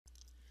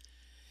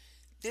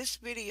This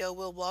video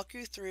will walk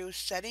you through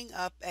setting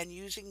up and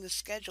using the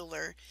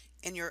scheduler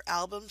in your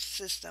album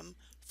system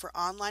for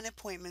online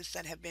appointments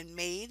that have been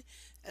made,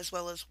 as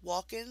well as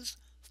walk-ins,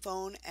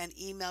 phone, and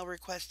email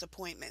request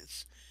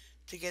appointments.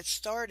 To get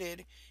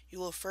started, you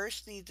will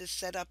first need to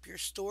set up your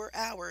store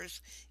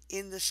hours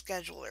in the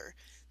scheduler.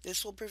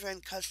 This will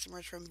prevent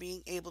customers from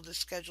being able to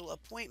schedule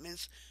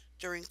appointments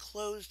during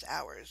closed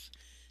hours.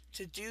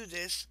 To do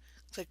this,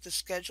 click the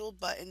Schedule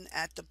button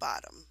at the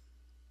bottom.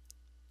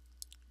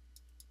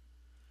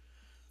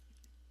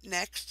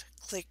 Next,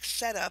 click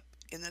Setup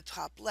in the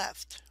top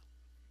left.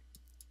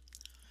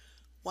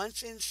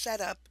 Once in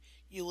Setup,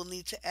 you will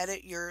need to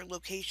edit your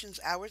location's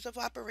hours of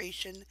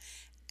operation,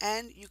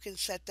 and you can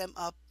set them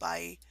up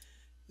by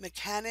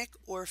mechanic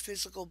or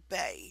physical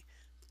bay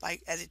by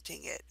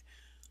editing it.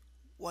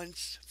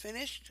 Once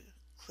finished,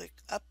 click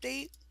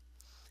Update,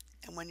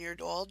 and when you're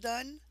all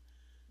done,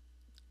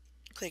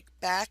 click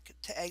Back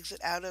to exit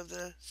out of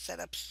the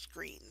setup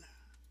screen.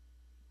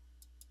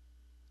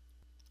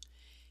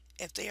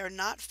 If they are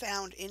not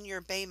found in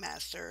your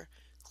Baymaster,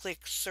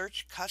 click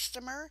Search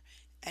Customer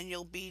and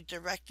you'll be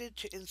directed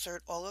to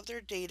insert all of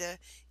their data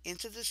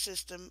into the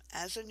system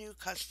as a new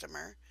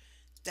customer,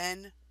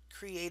 then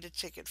create a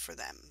ticket for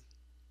them.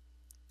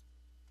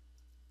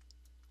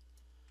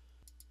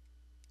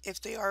 If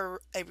they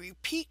are a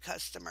repeat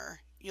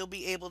customer, you'll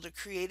be able to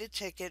create a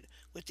ticket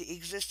with the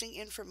existing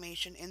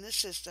information in the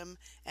system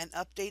and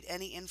update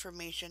any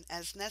information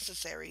as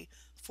necessary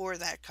for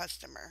that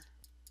customer.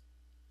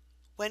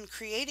 When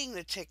creating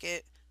the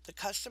ticket, the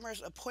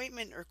customer's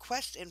appointment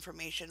request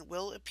information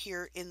will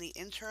appear in the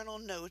internal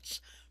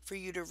notes for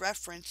you to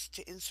reference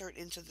to insert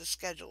into the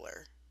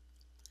scheduler.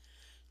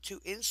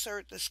 To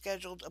insert the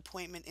scheduled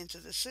appointment into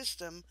the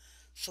system,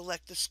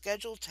 select the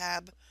Schedule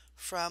tab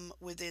from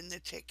within the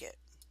ticket.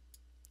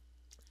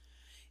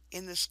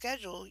 In the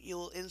schedule, you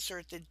will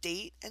insert the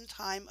date and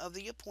time of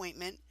the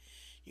appointment.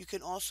 You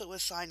can also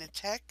assign a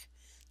tech,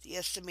 the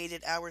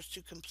estimated hours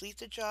to complete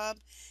the job,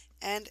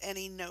 and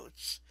any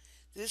notes.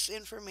 This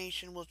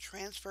information will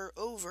transfer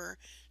over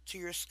to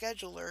your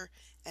scheduler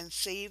and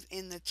save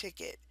in the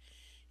ticket.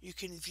 You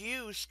can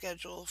view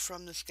schedule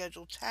from the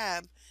Schedule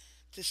tab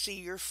to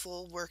see your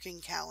full working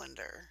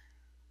calendar.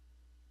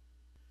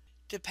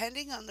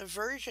 Depending on the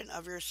version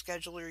of your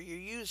scheduler you're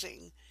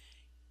using,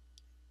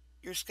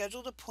 your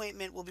scheduled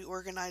appointment will be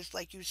organized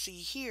like you see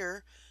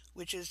here,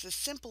 which is the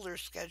simpler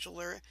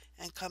scheduler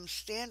and comes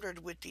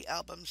standard with the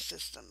album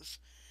systems.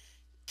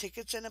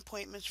 Tickets and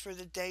appointments for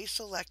the day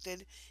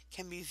selected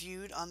can be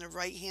viewed on the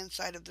right-hand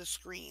side of the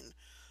screen.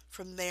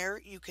 From there,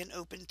 you can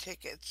open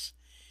tickets.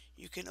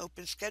 You can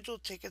open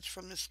scheduled tickets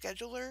from the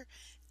scheduler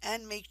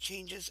and make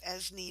changes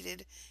as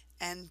needed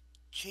and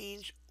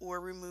change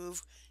or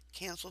remove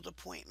canceled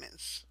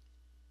appointments.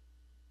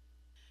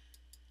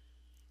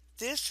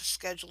 This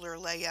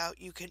scheduler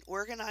layout, you can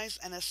organize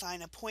and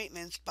assign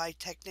appointments by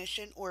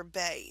technician or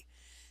bay.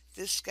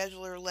 This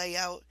scheduler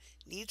layout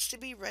needs to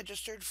be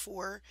registered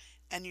for,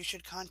 and you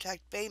should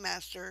contact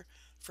Baymaster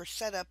for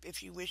setup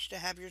if you wish to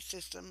have your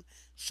system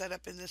set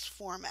up in this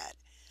format.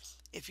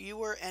 If you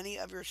or any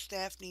of your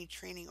staff need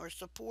training or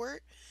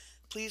support,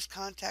 please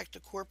contact the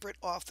corporate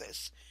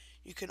office.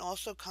 You can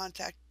also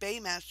contact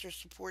Baymaster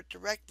support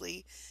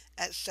directly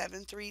at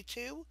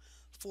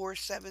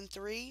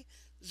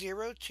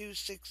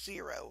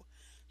 732-473-0260.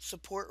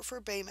 Support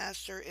for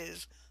Baymaster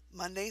is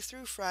Monday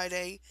through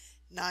Friday,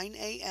 9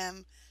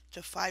 a.m.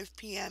 to 5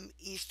 p.m.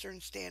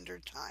 Eastern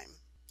Standard Time.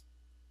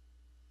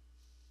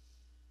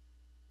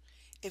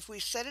 If we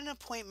set an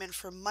appointment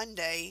for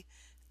Monday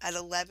at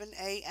 11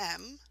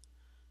 a.m.,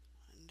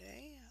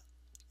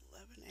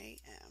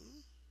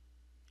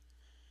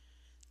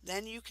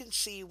 then you can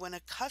see when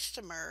a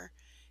customer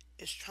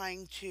is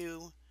trying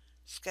to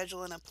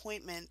schedule an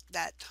appointment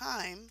that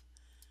time.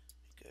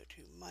 Go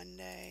to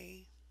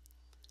Monday,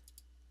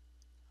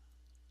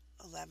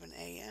 11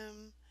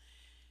 a.m.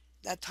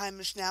 That time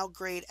is now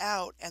grayed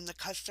out and the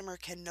customer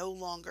can no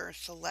longer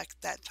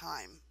select that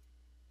time.